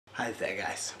Hi there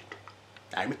guys,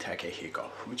 I'm Takehiko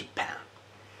from Japan.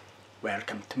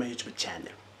 Welcome to my YouTube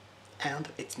channel, and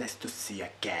it's nice to see you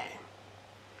again.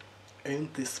 In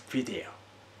this video,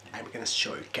 I'm gonna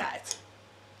show you guys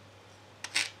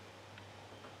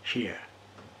here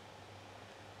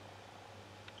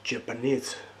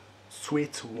Japanese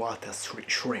sweet water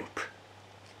shrimp.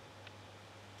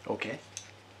 Okay?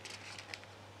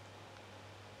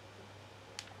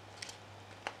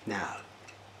 Now,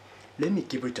 let me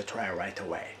give it a try right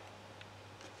away.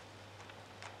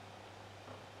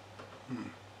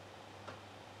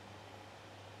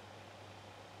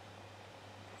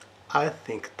 I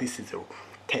think this is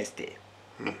tasty.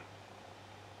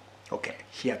 Okay,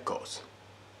 here goes.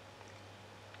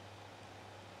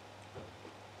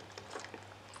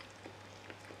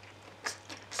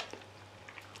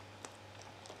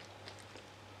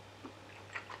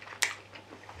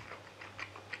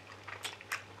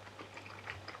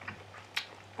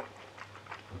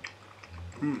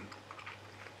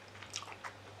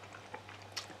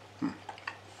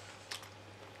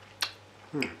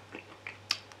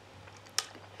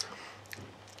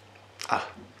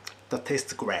 That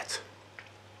tastes great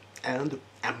and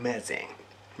amazing.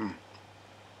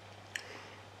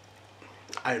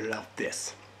 I love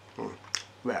this.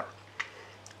 Well,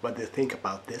 what do you think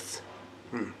about this?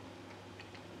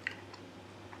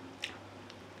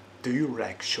 Do you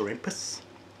like shrimps?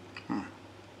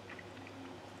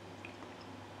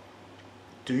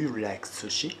 Do you like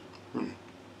sushi?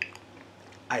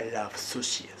 I love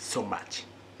sushi so much.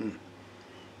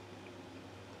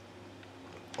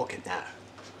 Okay, now.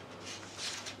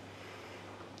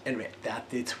 Anyway,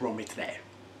 that's it from me today.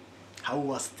 How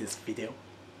was this video?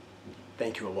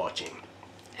 Thank you for watching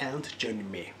and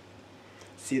joining me.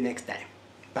 See you next time.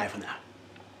 Bye for now.